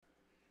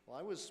Well,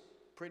 I was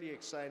pretty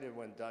excited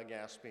when Doug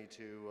asked me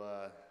to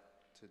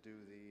do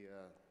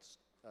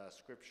the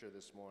scripture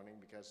this morning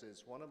because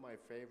it's one of my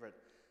favorite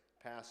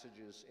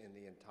passages in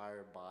the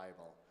entire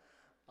Bible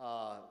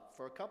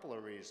for a couple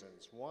of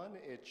reasons. One,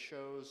 it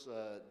shows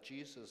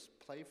Jesus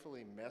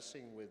playfully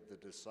messing with the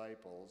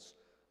disciples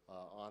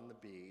on the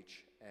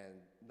beach, and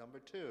number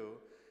two,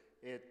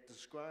 it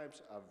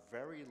describes a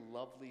very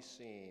lovely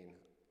scene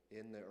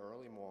in the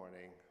early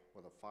morning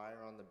with a fire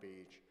on the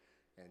beach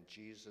and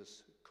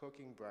Jesus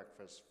cooking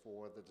breakfast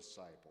for the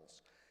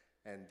disciples.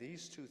 And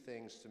these two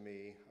things to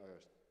me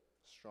are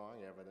strong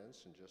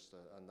evidence and just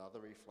another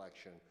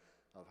reflection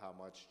of how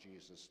much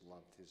Jesus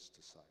loved his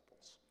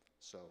disciples.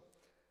 So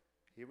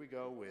here we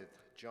go with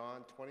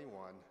John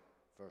 21,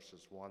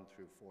 verses 1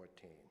 through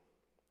 14.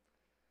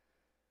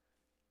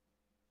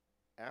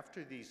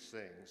 After these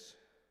things,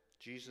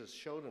 Jesus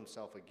showed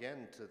himself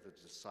again to the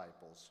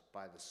disciples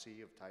by the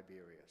Sea of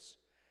Tiberias,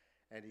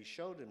 and he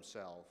showed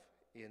himself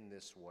in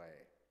this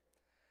way.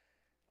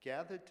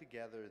 Gathered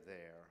together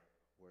there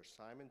were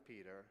Simon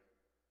Peter,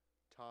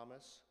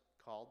 Thomas,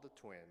 called the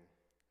twin,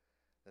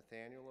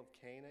 Nathanael of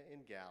Cana in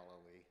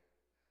Galilee,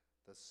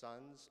 the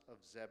sons of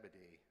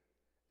Zebedee,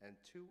 and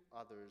two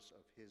others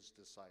of his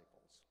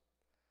disciples.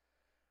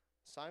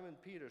 Simon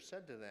Peter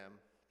said to them,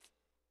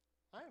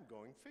 "I am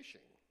going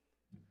fishing."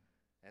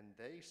 And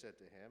they said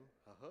to him,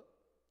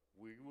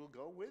 "We will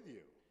go with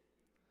you."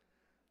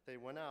 They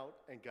went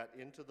out and got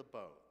into the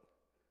boat,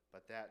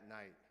 but that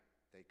night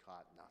they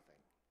caught nothing.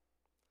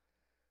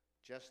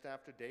 Just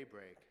after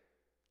daybreak,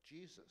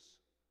 Jesus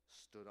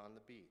stood on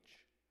the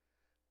beach,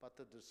 but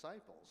the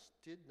disciples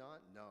did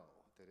not know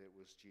that it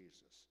was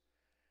Jesus.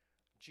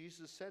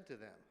 Jesus said to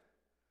them,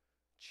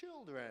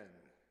 "Children,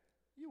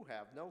 you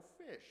have no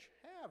fish,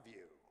 have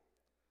you?"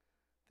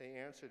 They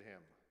answered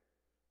him,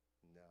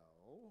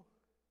 "No."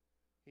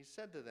 He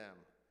said to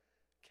them,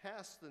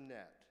 "Cast the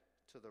net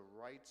to the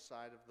right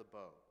side of the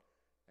boat,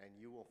 and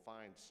you will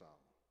find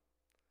some."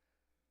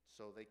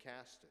 So they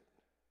cast it,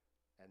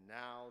 and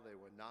now they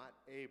were not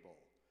able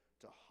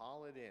to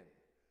haul it in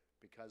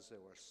because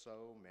there were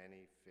so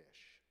many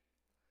fish.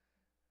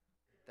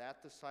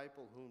 That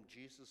disciple whom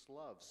Jesus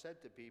loved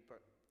said to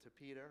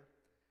Peter,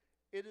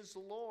 "It is the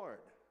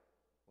Lord."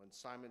 When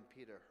Simon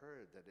Peter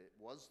heard that it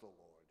was the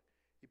Lord,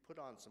 he put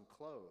on some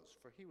clothes,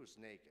 for he was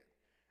naked,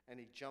 and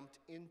he jumped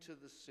into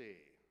the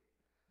sea.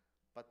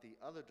 But the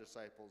other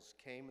disciples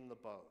came in the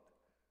boat,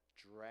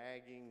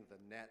 dragging the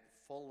net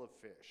full of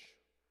fish,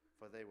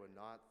 for they were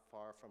not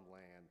far from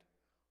land,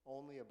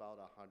 only about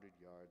 100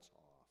 yards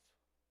off.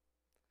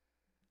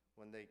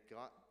 When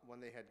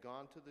they had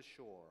gone to the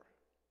shore,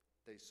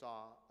 they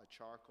saw a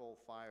charcoal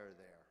fire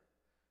there,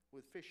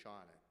 with fish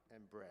on it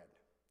and bread.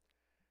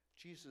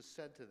 Jesus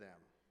said to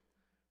them,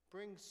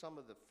 "Bring some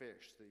of the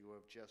fish that you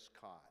have just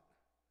caught."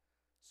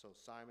 So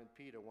Simon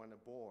Peter went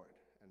aboard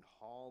and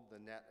hauled the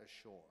net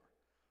ashore,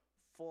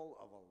 full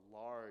of a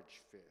large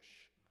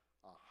fish,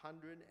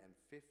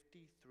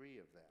 153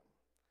 of them.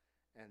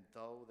 And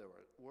though there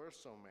were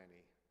so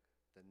many,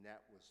 the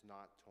net was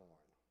not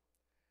torn.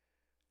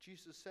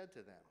 Jesus said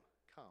to them,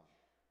 "Come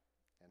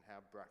and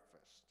have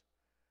breakfast."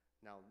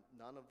 Now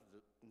none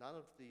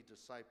of the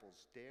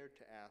disciples dared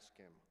to ask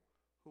him,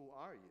 "Who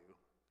are you?"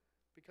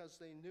 because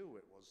they knew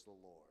it was the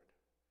Lord.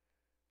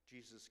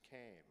 Jesus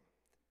came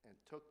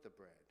and took the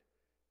bread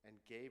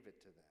and gave it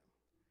to them,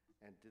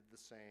 and did the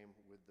same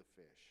with the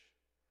fish.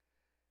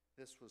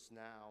 This was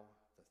now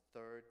the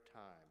third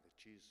time that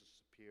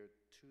Jesus appeared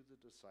to the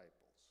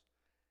disciples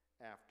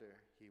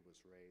after he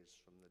was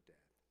raised from the dead.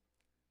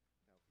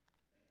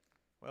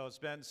 Well, it's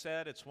been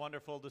said, it's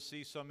wonderful to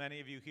see so many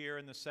of you here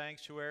in the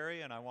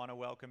sanctuary, and I want to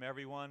welcome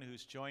everyone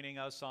who's joining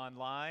us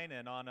online.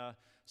 And on a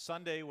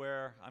Sunday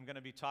where I'm going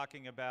to be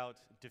talking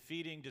about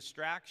defeating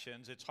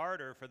distractions, it's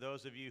harder for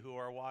those of you who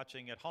are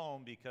watching at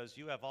home because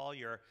you have all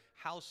your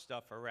house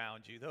stuff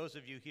around you. Those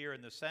of you here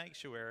in the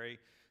sanctuary,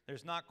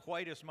 there's not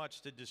quite as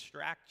much to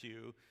distract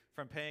you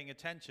from paying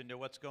attention to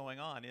what's going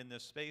on in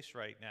this space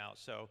right now.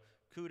 So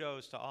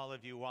kudos to all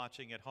of you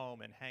watching at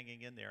home and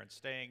hanging in there and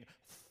staying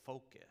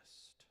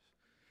focused.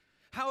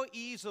 How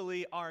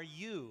easily are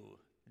you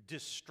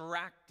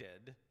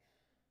distracted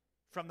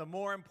from the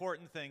more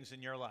important things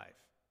in your life?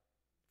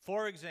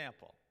 For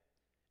example,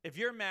 if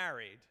you're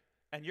married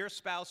and your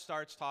spouse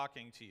starts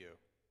talking to you,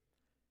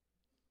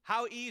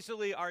 how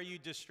easily are you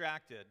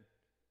distracted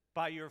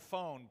by your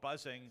phone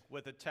buzzing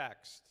with a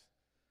text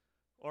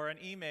or an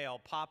email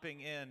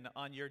popping in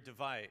on your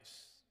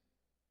device?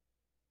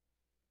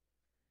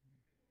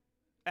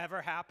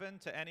 Ever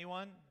happened to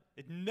anyone?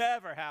 It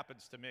never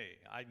happens to me.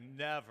 I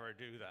never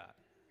do that.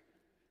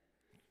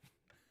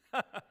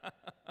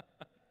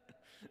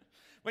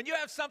 When you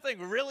have something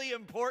really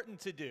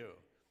important to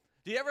do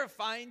you ever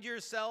find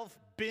yourself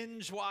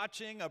binge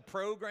watching a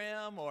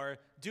program or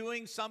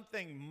doing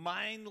something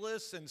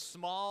mindless and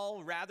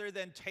small rather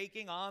than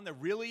taking on the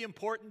really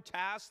important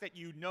task that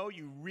you know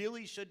you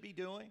really should be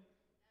doing?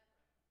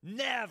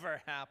 Never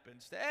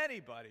happens to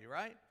anybody,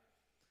 right?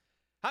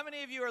 How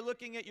many of you are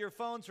looking at your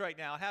phones right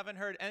now, haven't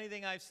heard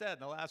anything I've said in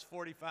the last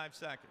 45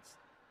 seconds?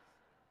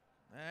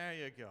 There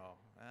you go.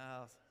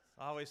 Well, it's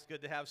always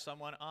good to have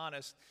someone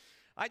honest.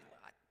 I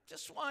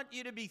just want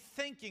you to be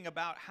thinking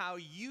about how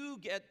you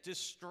get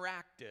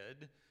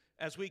distracted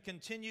as we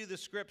continue the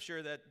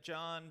scripture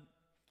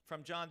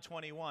from John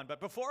 21. But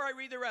before I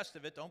read the rest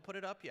of it, don't put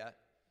it up yet.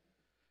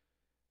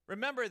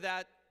 Remember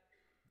that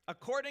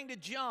according to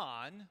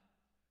John,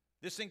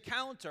 this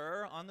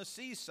encounter on the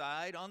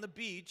seaside, on the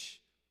beach,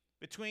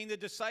 between the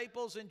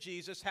disciples and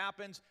Jesus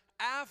happens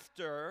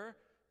after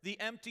the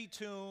empty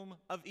tomb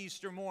of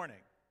Easter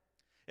morning.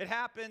 It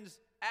happens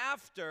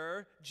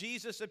after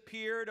Jesus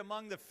appeared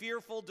among the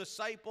fearful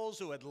disciples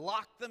who had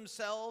locked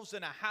themselves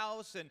in a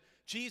house, and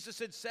Jesus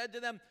had said to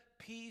them,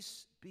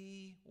 "Peace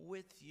be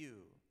with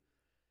you."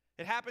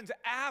 It happens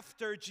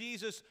after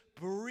Jesus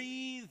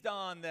breathed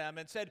on them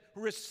and said,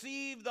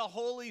 "Receive the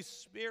Holy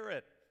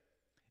Spirit."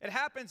 It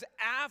happens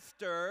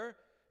after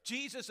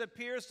Jesus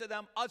appears to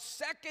them a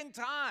second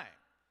time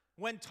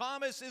when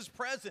Thomas is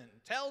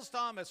present, tells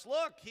Thomas,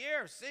 "Look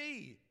here,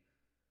 see,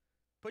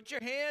 put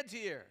your hands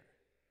here."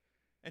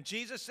 And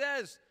Jesus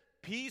says,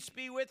 "Peace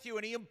be with you."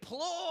 And he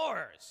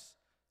implores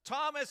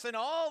Thomas and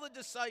all the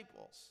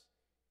disciples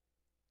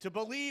to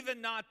believe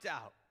and not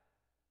doubt.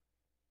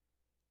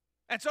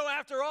 And so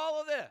after all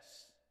of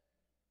this,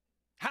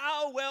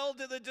 how well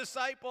do the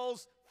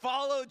disciples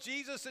follow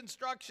Jesus'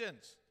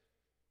 instructions?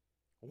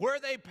 Were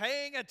they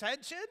paying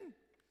attention?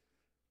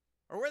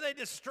 Or were they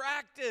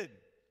distracted?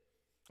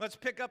 Let's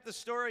pick up the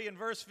story in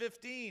verse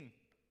 15.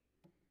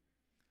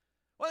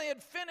 Well, they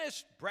had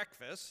finished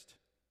breakfast.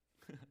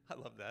 I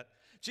love that.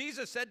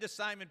 Jesus said to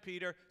Simon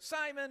Peter,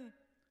 "Simon,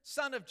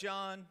 son of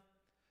John,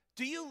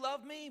 do you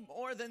love me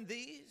more than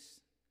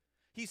these?"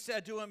 He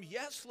said to him,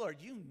 "Yes,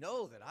 Lord, you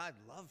know that I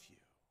love you."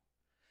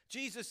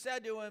 Jesus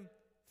said to him,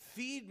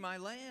 "Feed my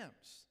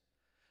lambs."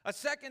 A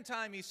second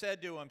time he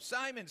said to him,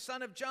 "Simon,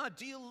 son of John,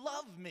 do you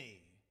love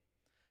me?"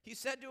 He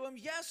said to him,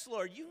 "Yes,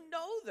 Lord, you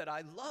know that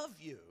I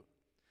love you."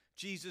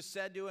 Jesus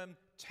said to him,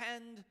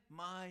 "Tend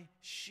my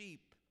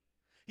sheep."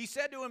 He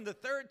said to him the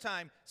third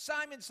time,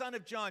 "Simon, son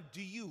of John,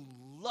 do you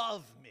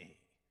love me?"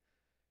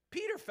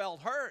 Peter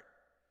felt hurt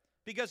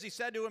because he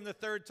said to him the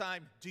third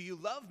time, "Do you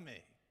love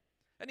me?"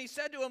 And he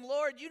said to him,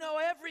 "Lord, you know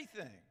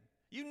everything.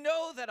 You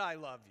know that I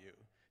love you."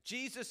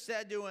 Jesus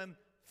said to him,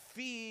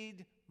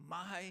 "Feed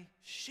my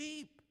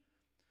sheep.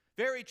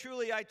 Very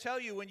truly, I tell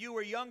you, when you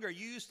were younger,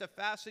 you used to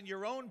fasten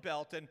your own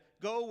belt and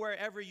go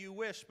wherever you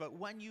wish. But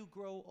when you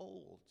grow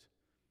old,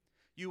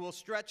 you will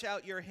stretch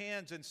out your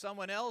hands, and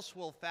someone else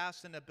will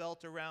fasten a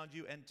belt around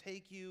you and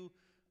take you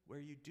where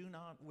you do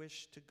not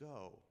wish to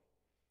go."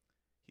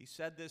 He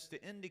said this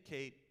to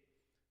indicate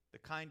the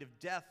kind of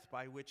death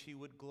by which he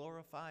would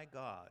glorify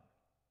God.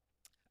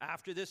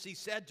 After this, he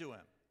said to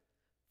him,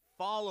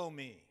 "Follow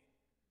me."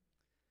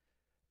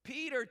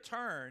 Peter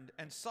turned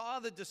and saw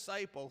the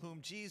disciple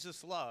whom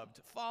Jesus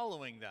loved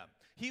following them.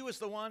 He was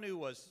the one who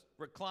was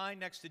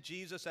reclined next to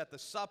Jesus at the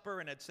supper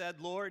and had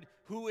said, "Lord,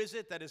 who is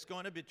it that is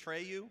going to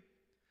betray you?"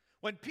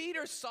 When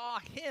Peter saw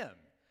him,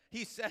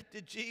 he said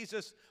to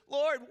Jesus,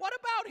 "Lord, what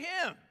about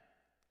him?"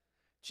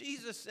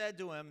 Jesus said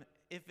to him,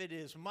 "If it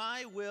is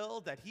my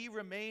will that he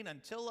remain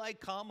until I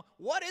come,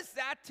 what is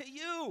that to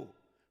you?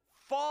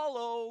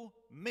 Follow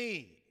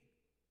me."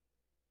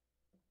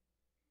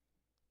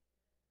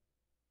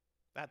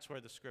 That's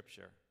where the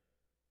scripture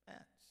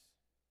ends.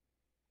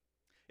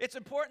 It's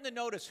important to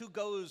notice who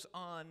goes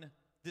on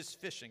this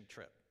fishing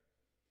trip.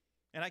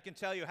 And I can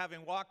tell you,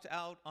 having walked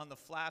out on the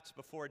flats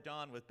before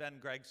dawn with Ben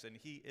Gregson,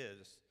 he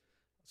is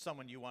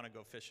someone you want to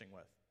go fishing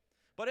with.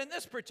 But in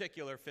this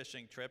particular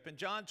fishing trip, in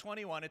John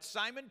 21, it's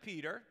Simon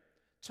Peter,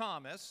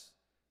 Thomas,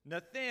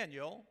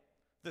 Nathanael,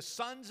 the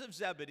sons of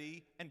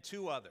Zebedee, and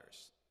two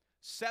others.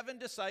 7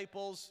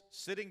 disciples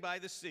sitting by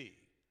the sea.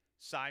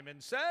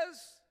 Simon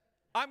says,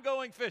 "I'm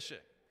going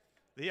fishing."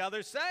 The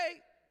others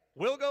say,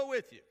 "We'll go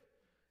with you."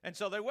 And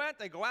so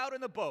they go out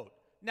in the boat.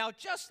 Now,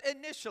 just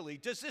initially,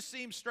 does this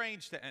seem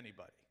strange to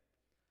anybody?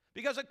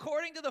 Because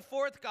according to the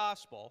 4th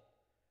gospel,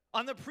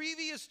 on the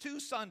previous 2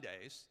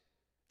 Sundays,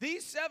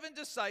 these 7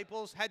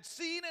 disciples had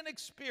seen and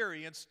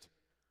experienced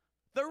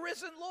the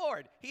risen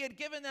Lord. He had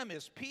given them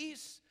his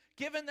peace,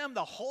 given them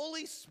the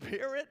Holy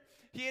Spirit.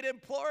 He had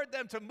implored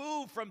them to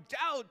move from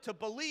doubt to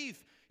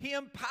belief. He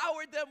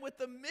empowered them with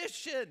the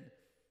mission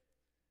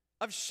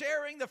of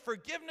sharing the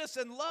forgiveness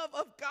and love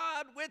of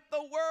God with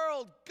the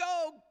world.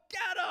 Go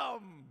get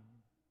them!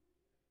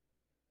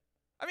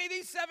 I mean,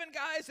 these 7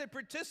 guys had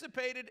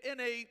participated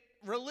in a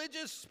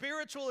religious,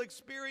 spiritual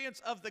experience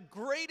of the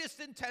greatest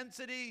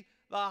intensity,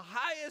 the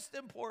highest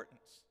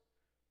importance.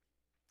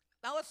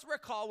 Now let's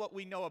recall what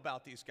we know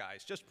about these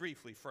guys, just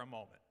briefly for a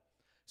moment.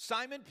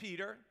 Simon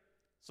Peter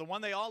is the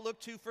one they all look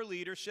to for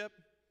leadership,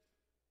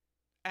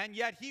 and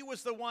yet he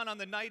was the one on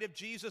the night of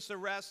Jesus'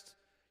 arrest.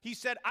 He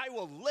said, "I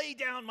will lay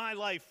down my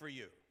life for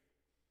you."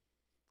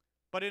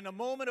 But in a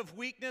moment of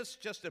weakness,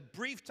 just a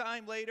brief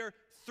time later,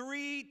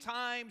 3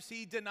 times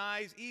he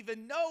denies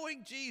even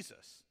knowing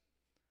Jesus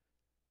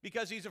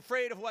because he's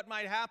afraid of what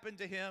might happen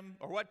to him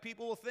or what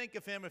people will think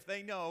of him if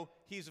they know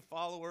he's a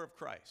follower of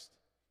Christ.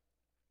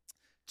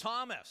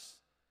 Thomas,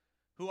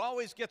 who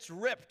always gets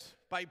ripped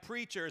by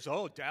preachers.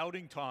 Oh,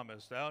 doubting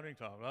Thomas, doubting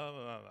Thomas. Blah,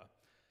 blah, blah.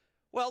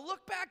 Well, look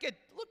at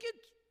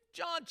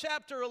John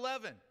chapter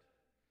 11.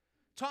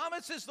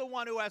 Thomas is the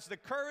one who has the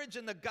courage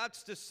and the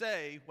guts to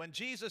say, when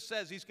Jesus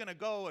says he's going to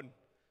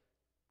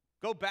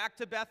go back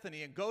to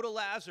Bethany and go to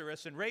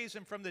Lazarus and raise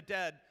him from the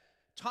dead,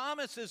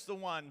 Thomas is the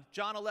one,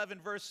 John 11,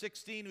 verse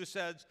 16, who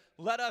says,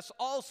 let us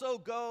also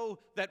go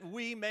that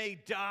we may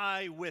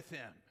die with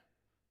him.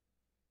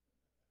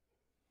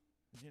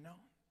 You know,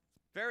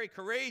 very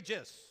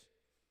courageous.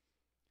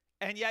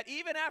 And yet,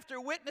 even after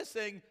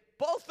witnessing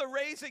both the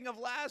raising of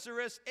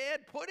Lazarus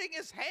and putting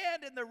his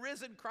hand in the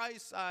risen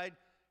Christ's side,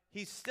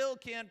 he still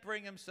can't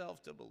bring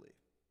himself to believe.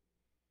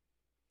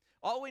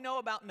 All we know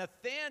about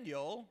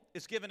Nathanael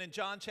is given in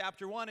John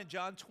chapter 1 and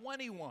John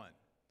 21.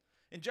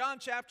 In John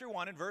chapter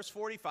 1 and verse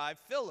 45,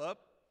 Philip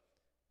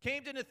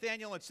came to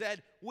Nathanael and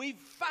said, we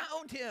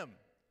found him,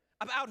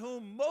 about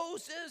whom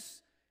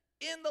Moses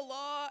in the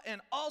law and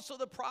also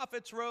the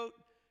prophets wrote,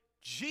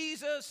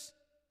 Jesus,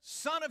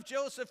 son of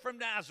Joseph from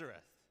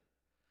Nazareth.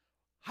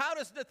 How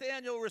does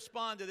Nathanael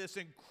respond to this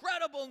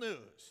incredible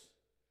news?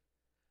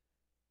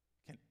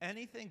 Can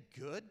anything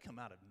good come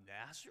out of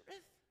Nazareth?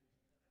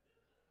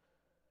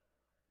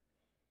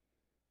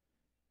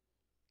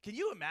 Can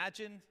you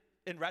imagine,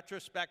 in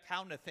retrospect,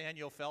 how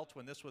Nathanael felt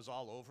when this was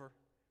all over?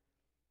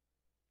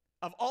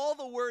 Of all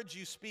the words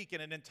you speak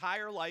in an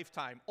entire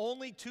lifetime,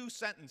 only 2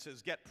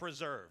 sentences get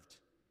preserved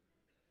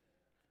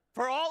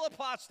for all of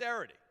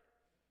posterity.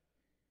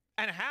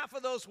 And half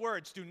of those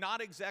words do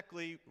not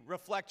exactly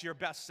reflect your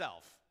best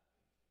self,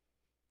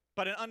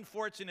 but an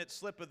unfortunate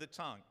slip of the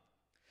tongue.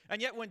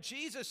 And yet when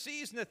Jesus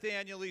sees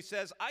Nathanael, he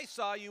says, I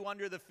saw you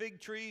under the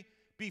fig tree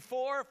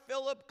before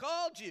Philip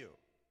called you.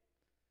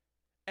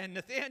 And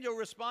Nathanael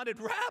responded,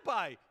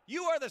 Rabbi,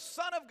 you are the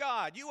Son of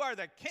God. You are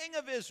the King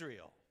of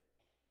Israel.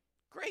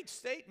 Great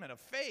statement of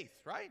faith,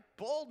 right?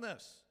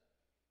 Boldness.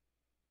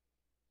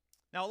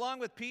 Now, along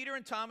with Peter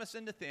and Thomas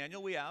and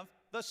Nathanael, we have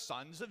the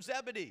sons of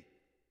Zebedee,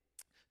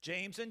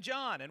 James and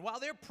John. And while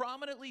they're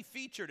prominently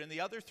featured in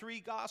the other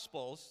 3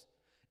 Gospels,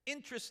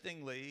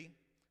 interestingly,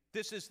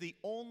 this is the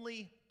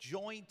only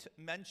joint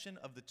mention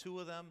of the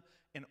 2 of them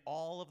in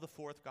all of the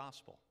 4th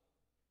Gospel.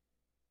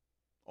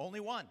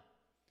 Only one.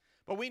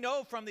 But we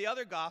know from the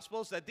other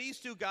Gospels that these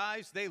 2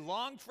 guys, they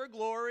longed for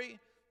glory.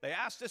 They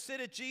asked to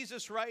sit at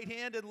Jesus' right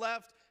hand and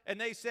left,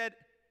 and they said,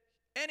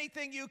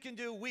 anything you can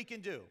do, we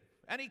can do.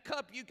 Any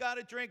cup you got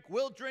to drink,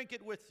 we'll drink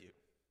it with you.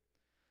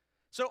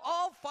 So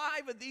all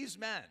 5 of these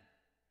men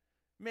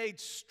made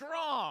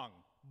strong,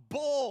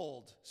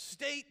 bold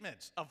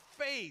statements of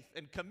faith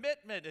and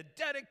commitment and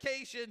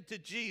dedication to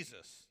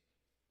Jesus.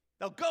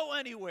 They'll go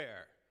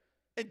anywhere,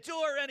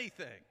 endure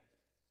anything,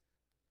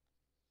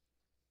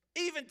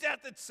 even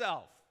death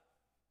itself.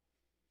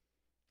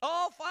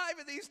 All 5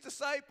 of these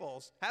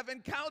disciples have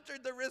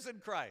encountered the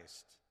risen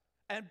Christ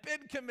and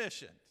been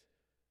commissioned.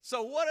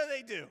 So what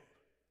do?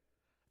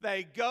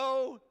 They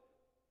go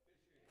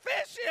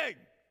fishing.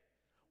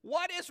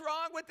 What is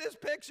wrong with this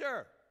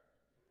picture?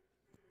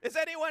 Is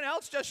anyone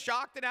else just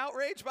shocked and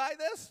outraged by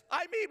this?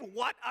 I mean,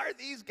 what are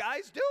these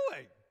guys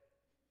doing?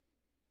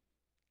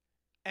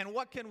 And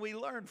what can we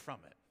learn from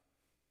it?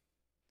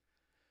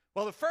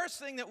 Well, the first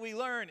thing that we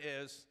learn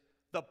is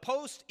the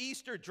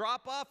post-Easter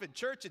drop-off in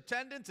church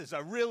attendance is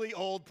a really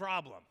old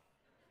problem.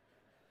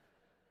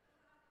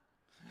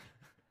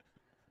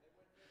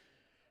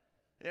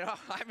 You know,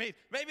 I mean,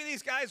 maybe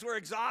these guys were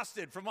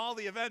exhausted from all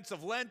the events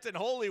of Lent and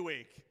Holy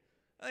Week.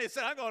 And they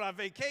said, I'm going on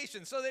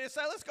vacation. So they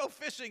decided, let's go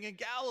fishing in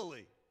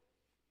Galilee.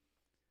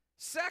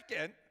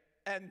 Second,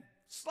 and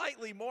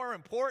slightly more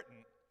important,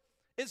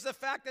 is the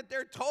fact that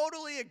they're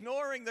totally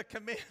ignoring the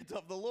command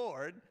of the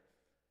Lord,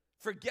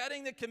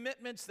 forgetting the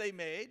commitments they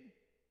made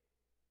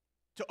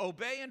to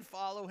obey and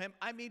follow him.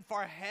 I mean,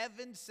 for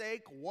heaven's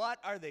sake, what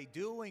are they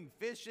doing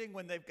fishing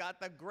when they've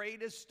got the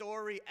greatest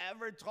story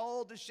ever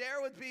told to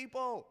share with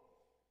people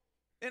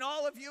in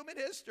all of human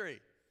history?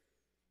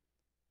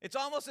 It's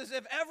almost as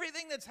if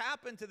everything that's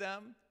happened to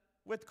them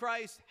with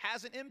Christ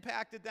hasn't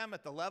impacted them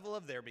at the level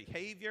of their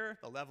behavior,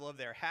 the level of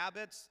their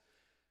habits,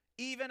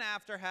 even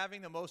after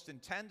having the most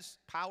intense,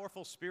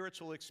 powerful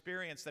spiritual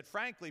experience that,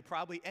 frankly,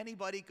 probably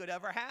anybody could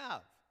ever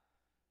have.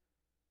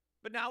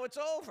 But now it's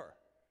over.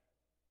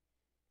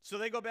 So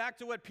they go back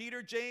to what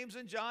Peter, James,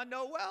 and John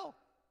know well.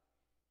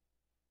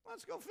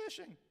 Let's go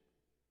fishing.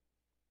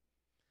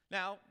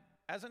 Now,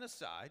 as an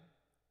aside,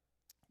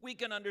 we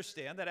can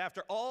understand that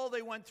after all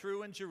they went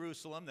through in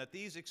Jerusalem, that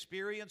these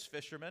experienced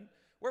fishermen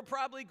were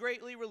probably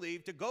greatly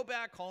relieved to go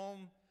back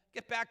home,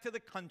 get back to the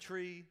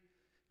country,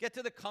 get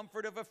to the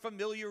comfort of a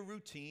familiar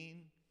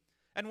routine.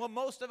 And when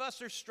most of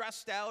us are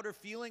stressed out or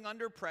feeling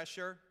under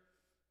pressure,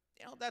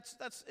 you know,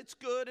 it's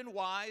good and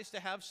wise to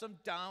have some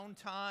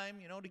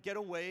downtime, you know, to get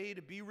away,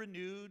 to be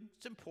renewed.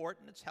 It's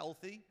important, it's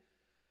healthy.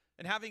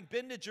 And having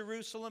been to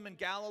Jerusalem and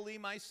Galilee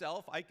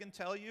myself, I can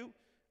tell you,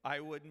 I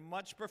would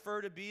much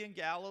prefer to be in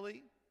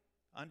Galilee,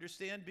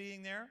 understand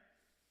being there.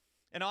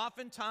 And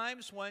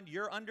oftentimes when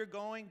you're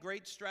undergoing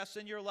great stress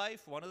in your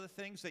life, one of the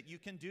things that you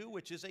can do,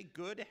 which is a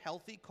good,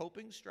 healthy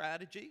coping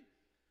strategy,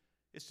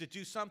 is to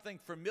do something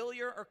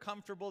familiar or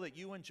comfortable that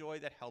you enjoy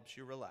that helps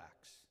you relax.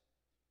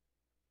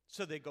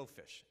 So they go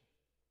fishing.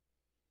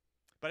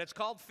 But it's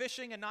called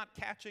fishing and not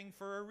catching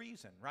for a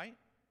reason, right?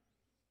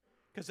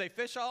 Because they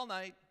fish all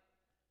night,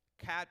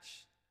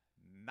 catch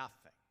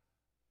nothing.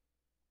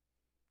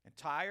 And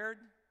tired,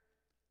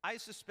 I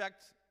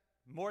suspect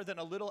more than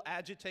a little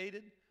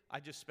agitated. I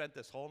just spent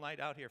this whole night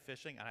out here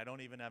fishing, and I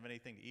don't even have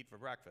anything to eat for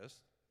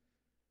breakfast.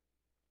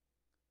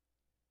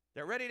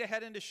 They're ready to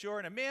head into shore,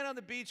 and a man on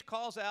the beach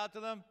calls out to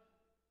them,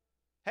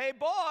 "Hey,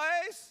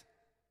 boys,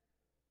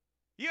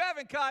 you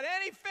haven't caught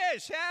any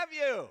fish, have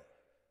you?"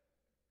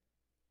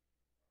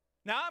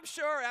 Now, I'm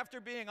sure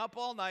after being up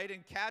all night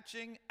and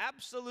catching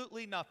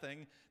absolutely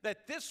nothing,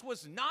 that this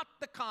was not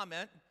the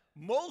comment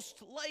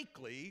most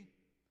likely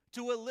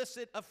to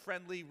elicit a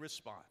friendly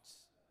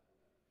response.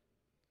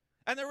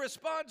 And the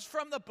response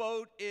from the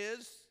boat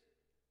is,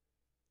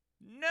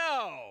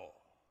 "No."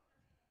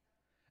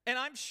 And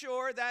I'm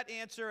sure that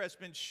answer has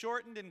been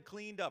shortened and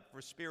cleaned up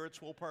for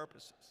spiritual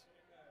purposes.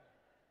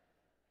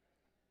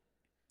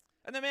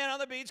 And the man on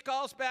the beach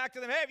calls back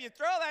to them, "Hey, if you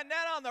throw that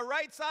net on the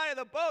right side of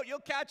the boat, you'll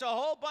catch a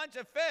whole bunch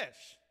of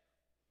fish."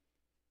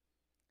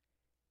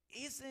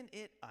 Isn't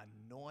it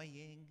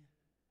annoying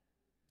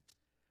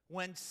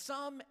when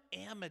some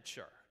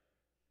amateur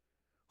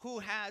who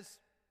has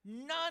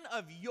none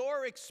of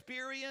your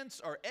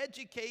experience or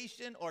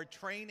education or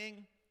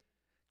training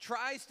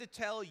tries to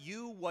tell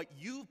you what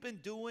you've been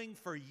doing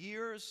for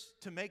years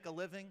to make a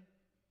living?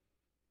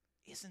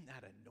 Isn't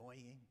that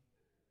annoying?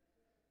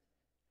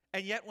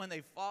 And yet when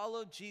they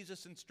followed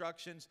Jesus'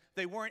 instructions,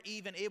 they weren't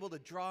even able to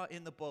draw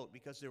in the boat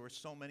because there were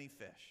so many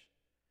fish.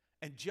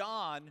 And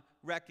John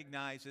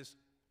recognizes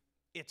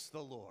it's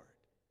the Lord.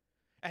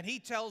 And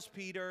he tells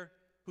Peter,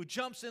 who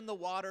jumps in the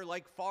water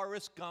like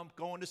Forrest Gump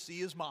going to see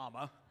his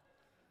mama.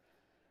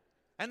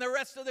 And the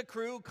rest of the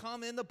crew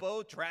come in the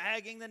boat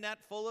dragging the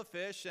net full of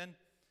fish. And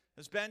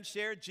as Ben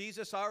shared,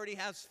 Jesus already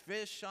has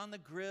fish on the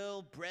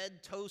grill,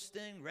 bread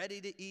toasting, ready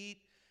to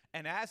eat.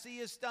 And as he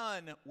is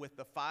done with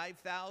the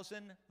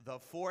 5,000, the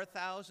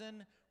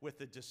 4,000, with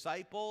the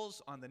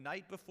disciples on the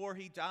night before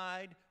he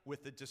died,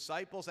 with the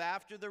disciples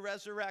after the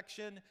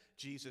resurrection,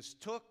 Jesus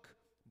took,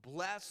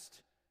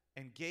 blessed,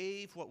 and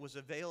gave what was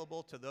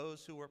available to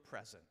those who were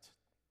present.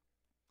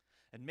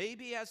 And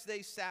maybe as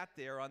they sat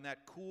there on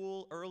that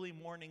cool early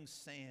morning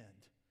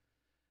sand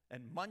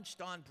and munched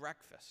on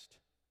breakfast,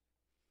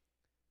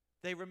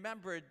 they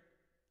remembered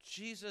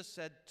Jesus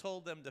had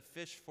told them to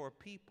fish for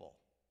people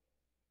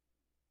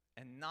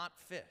and not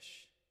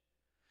fish.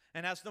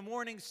 And as the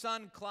morning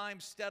sun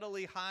climbed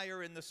steadily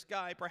higher in the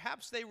sky,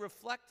 perhaps they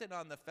reflected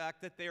on the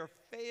fact that their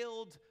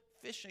failed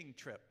fishing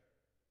trip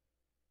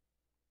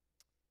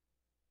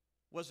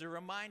was a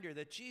reminder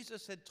that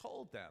Jesus had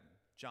told them,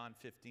 John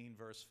 15,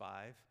 verse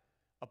 5,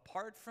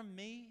 "Apart from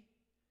me,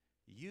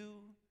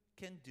 you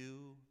can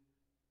do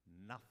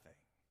nothing."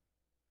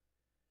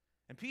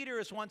 And Peter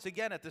is once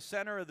again at the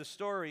center of the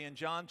story in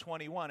John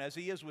 21, as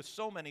he is with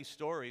so many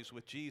stories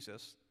with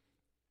Jesus.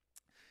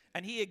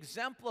 And he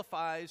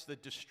exemplifies the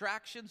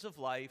distractions of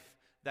life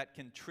that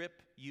can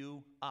trip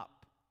you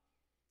up.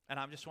 And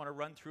I just want to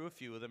run through a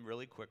few of them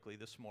really quickly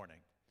this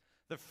morning.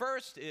 The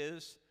first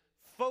is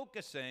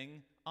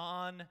focusing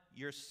on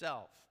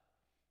yourself.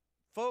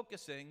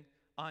 Focusing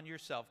on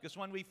yourself. Because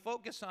when we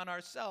focus on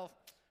ourselves,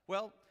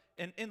 well,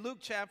 in Luke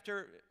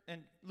chapter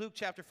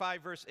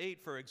 5, verse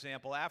 8, for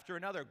example, after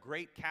another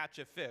great catch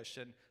of fish,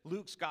 in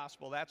Luke's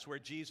gospel, that's where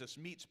Jesus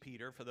meets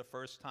Peter for the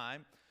first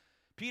time.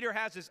 Peter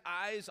has his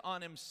eyes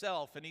on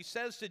himself, and he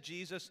says to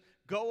Jesus,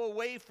 "Go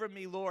away from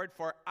me, Lord,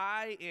 for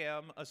I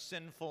am a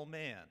sinful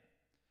man."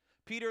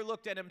 Peter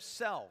looked at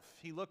himself.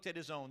 He looked at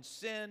his own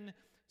sin,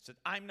 said,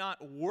 "I'm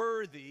not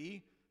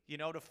worthy,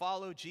 to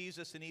follow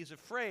Jesus," and he's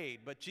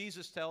afraid. But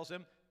Jesus tells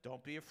him,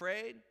 "Don't be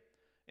afraid,"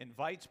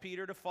 invites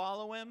Peter to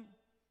follow him,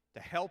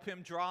 to help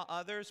him draw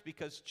others,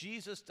 because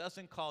Jesus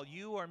doesn't call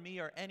you or me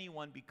or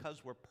anyone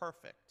because we're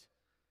perfect.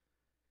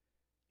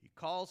 He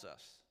calls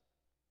us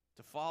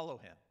to follow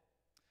him.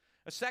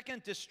 A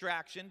second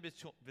distraction,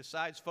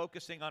 besides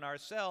focusing on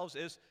ourselves,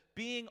 is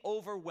being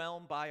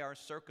overwhelmed by our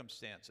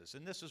circumstances.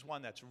 And this is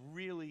one that's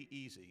really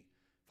easy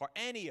for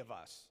any of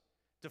us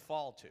to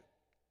fall to.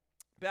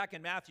 Back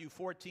in Matthew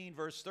 14,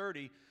 verse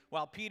 30,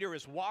 while Peter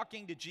is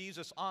walking to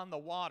Jesus on the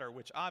water,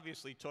 which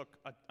obviously took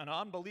an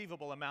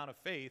unbelievable amount of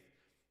faith,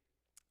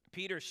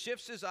 Peter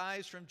shifts his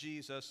eyes from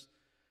Jesus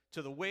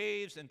to the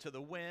waves and to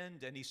the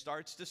wind, and he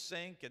starts to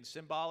sink. And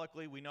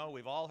symbolically, we know,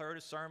 we've all heard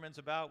of sermons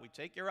about, we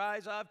take your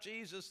eyes off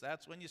Jesus,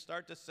 that's when you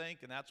start to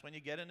sink, and that's when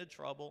you get into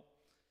trouble.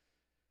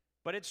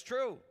 But it's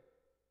true,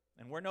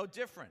 and we're no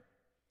different.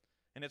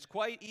 And it's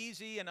quite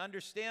easy and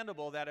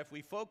understandable that if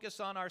we focus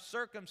on our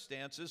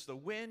circumstances, the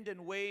wind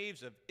and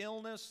waves of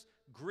illness,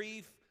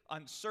 grief,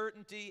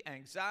 uncertainty,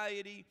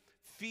 anxiety,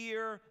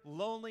 fear,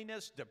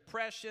 loneliness,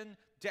 depression,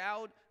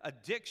 doubt,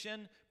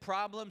 addiction,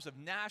 problems of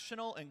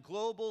national and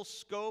global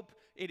scope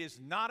it is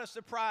not a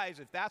surprise.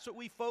 If that's what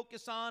we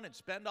focus on and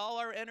spend all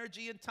our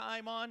energy and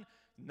time on,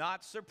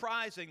 not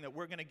surprising that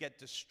we're going to get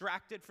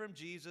distracted from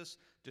Jesus,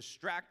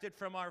 distracted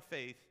from our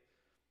faith,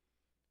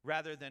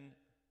 rather than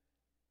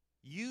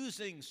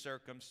using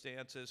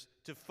circumstances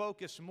to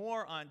focus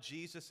more on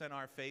Jesus and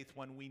our faith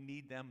when we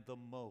need them the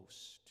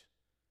most.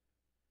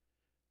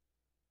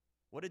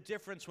 What a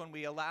difference when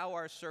we allow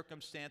our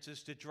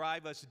circumstances to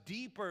drive us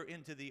deeper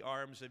into the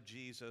arms of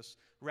Jesus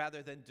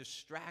rather than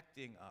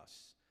distracting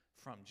us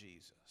from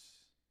Jesus.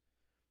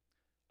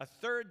 A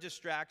third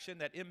distraction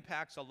that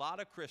impacts a lot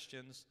of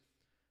Christians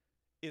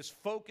is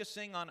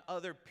focusing on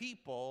other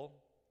people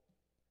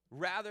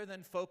rather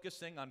than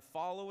focusing on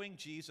following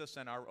Jesus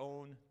and our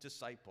own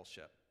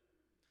discipleship.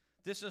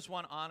 This is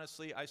one,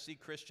 honestly, I see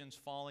Christians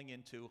falling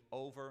into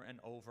over and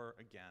over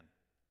again.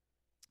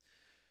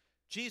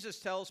 Jesus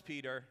tells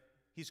Peter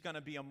he's going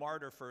to be a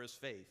martyr for his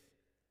faith.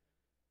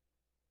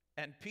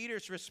 And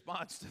Peter's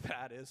response to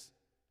that is,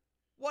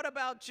 what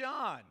about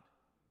John?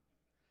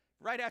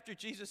 Right after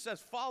Jesus says,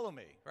 follow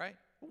me, right?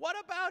 What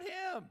about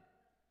him?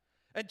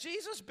 And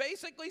Jesus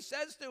basically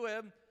says to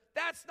him,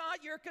 that's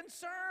not your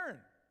concern.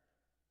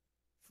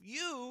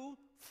 You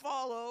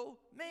follow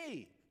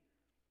me.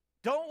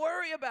 Don't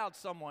worry about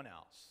someone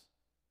else.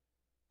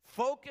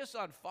 Focus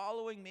on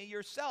following me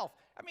yourself.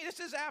 I mean,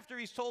 this is after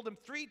he's told him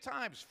 3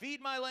 times,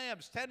 feed my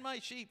lambs, tend my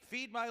sheep,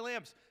 feed my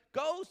lambs.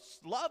 Go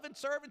love and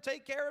serve and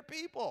take care of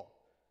people.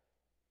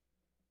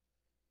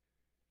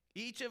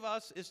 Each of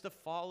us is to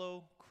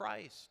follow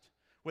Christ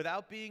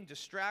without being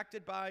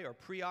distracted by or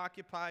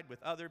preoccupied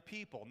with other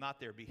people, not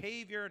their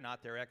behavior,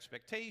 not their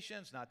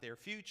expectations, not their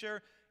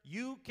future.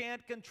 You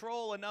can't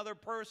control another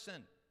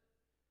person,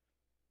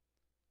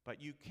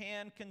 but you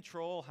can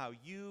control how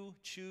you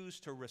choose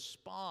to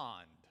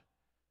respond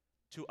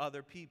to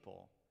other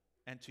people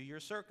and to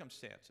your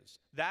circumstances.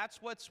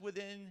 That's what's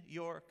within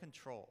your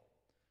control.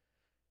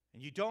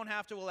 And you don't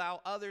have to allow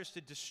others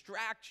to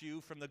distract you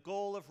from the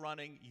goal of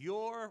running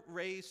your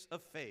race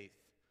of faith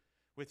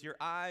with your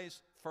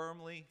eyes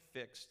firmly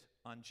fixed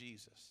on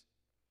Jesus.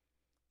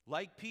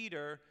 Like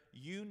Peter,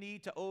 you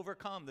need to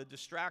overcome the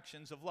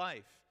distractions of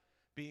life.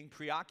 Being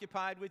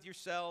preoccupied with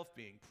yourself,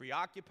 being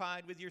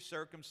preoccupied with your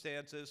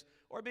circumstances,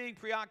 or being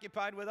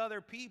preoccupied with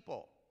other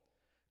people.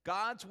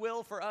 God's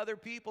will for other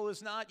people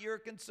is not your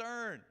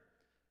concern.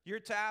 Your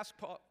task,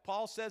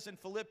 Paul says in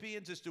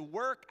Philippians, is to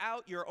work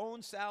out your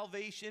own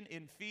salvation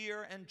in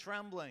fear and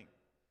trembling.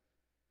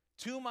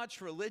 Too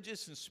much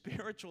religious and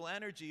spiritual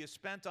energy is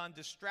spent on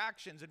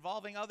distractions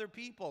involving other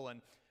people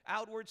and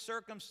outward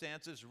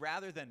circumstances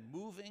rather than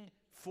moving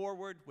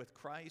forward with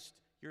Christ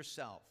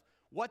yourself.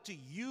 What do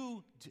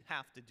you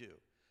have to do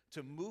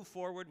to move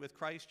forward with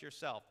Christ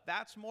yourself?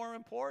 That's more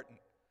important.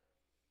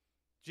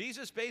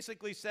 Jesus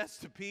basically says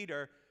to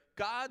Peter,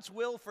 God's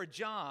will for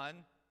John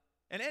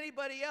and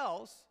anybody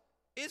else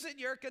isn't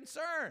your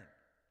concern.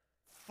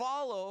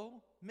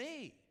 Follow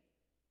me.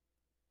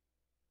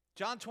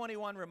 John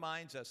 21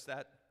 reminds us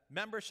that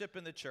membership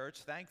in the church,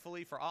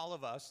 thankfully for all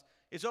of us,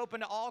 is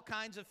open to all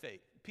kinds of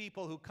faith,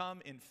 people who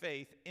come in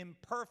faith,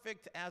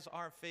 imperfect as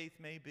our faith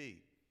may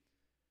be.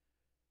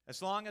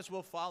 As long as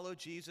we'll follow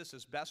Jesus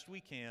as best we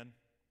can,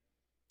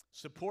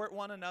 support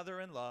one another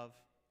in love,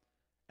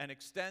 and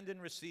extend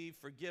and receive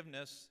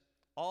forgiveness,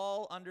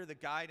 all under the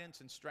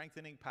guidance and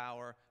strengthening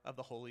power of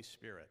the Holy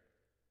Spirit.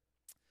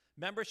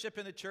 Membership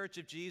in the Church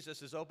of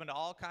Jesus is open to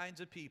all kinds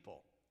of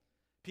people.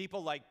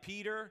 People like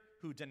Peter,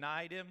 who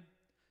denied him,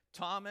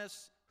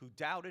 Thomas, who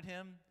doubted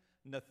him,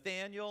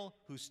 Nathanael,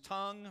 whose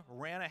tongue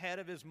ran ahead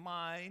of his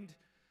mind,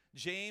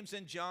 James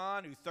and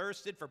John, who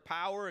thirsted for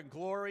power and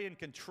glory and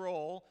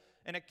control,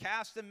 and a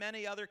cast of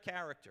many other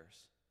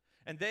characters.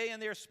 And they and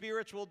their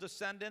spiritual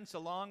descendants,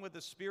 along with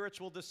the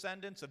spiritual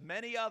descendants of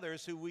many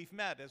others who we've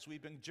met as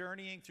we've been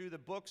journeying through the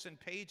books and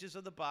pages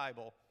of the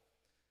Bible,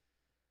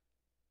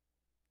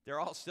 they're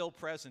all still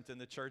present in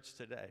the church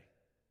today.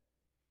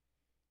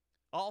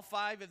 All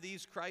 5 of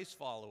these Christ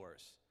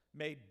followers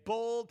made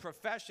bold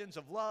professions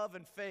of love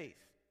and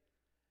faith,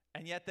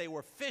 and yet they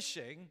were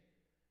fishing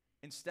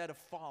instead of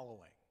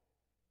following.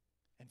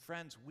 And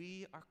friends,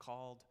 we are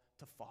called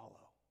to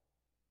follow.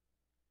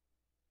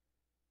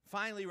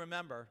 Finally,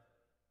 remember,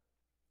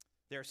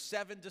 there are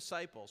 7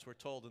 disciples, we're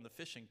told, in the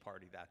fishing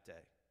party that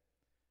day.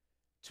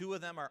 2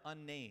 of them are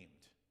unnamed.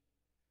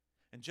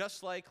 And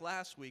just like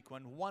last week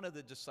when one of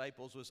the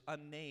disciples was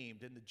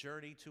unnamed in the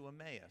journey to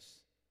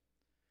Emmaus,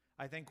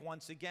 I think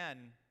once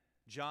again,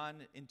 John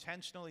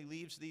intentionally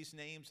leaves these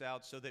names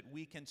out so that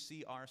we can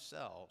see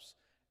ourselves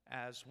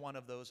as one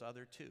of those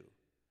other 2,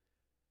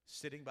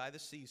 sitting by the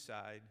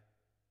seaside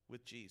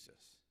with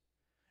Jesus.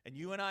 And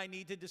you and I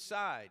need to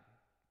decide,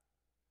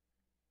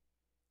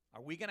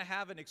 are we going to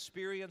have an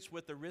experience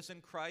with the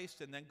risen Christ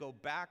and then go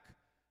back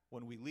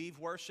when we leave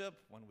worship,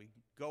 when we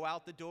go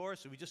out the door,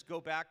 so we just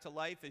go back to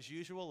life as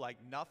usual like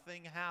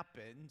nothing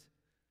happened?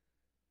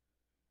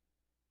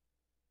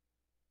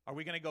 Are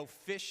we going to go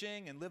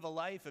fishing and live a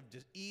life of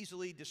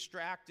easily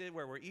distracted,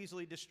 where we're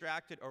easily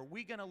distracted? Or are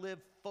we going to live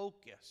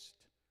focused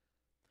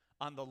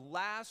on the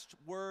last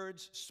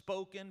words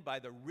spoken by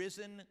the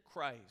risen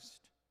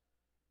Christ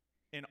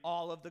in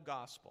all of the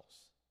Gospels.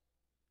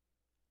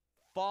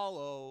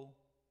 Follow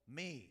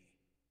me.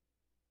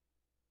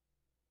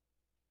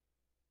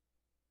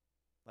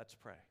 Let's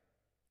pray.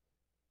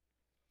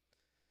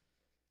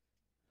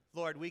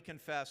 Lord, we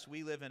confess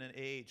we live in an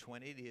age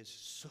when it is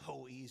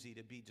so easy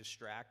to be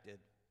distracted.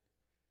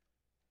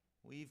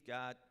 We've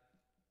got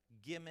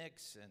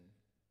gimmicks and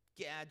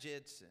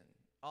gadgets and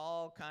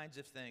all kinds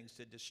of things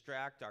to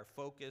distract our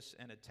focus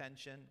and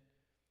attention.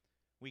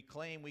 We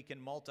claim we can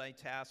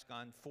multitask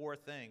on 4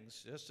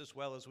 things just as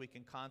well as we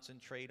can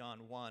concentrate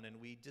on one, and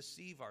we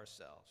deceive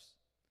ourselves.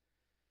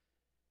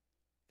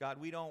 God,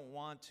 we don't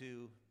want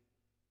to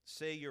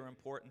say you're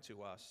important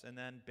to us and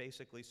then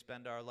basically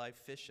spend our life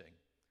fishing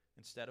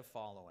instead of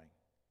following.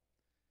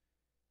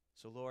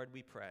 So, Lord,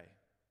 we pray.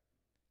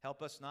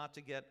 Help us not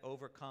to get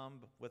overcome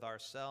with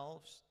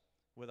ourselves,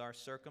 with our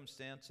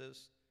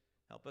circumstances.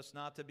 Help us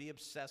not to be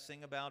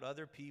obsessing about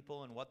other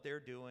people and what they're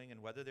doing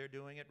and whether they're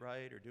doing it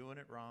right or doing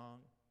it wrong.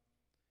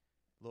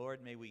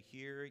 Lord, may we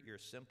hear your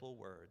simple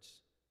words.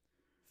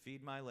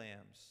 Feed my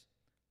lambs,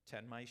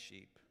 tend my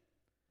sheep,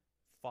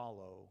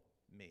 follow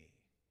me.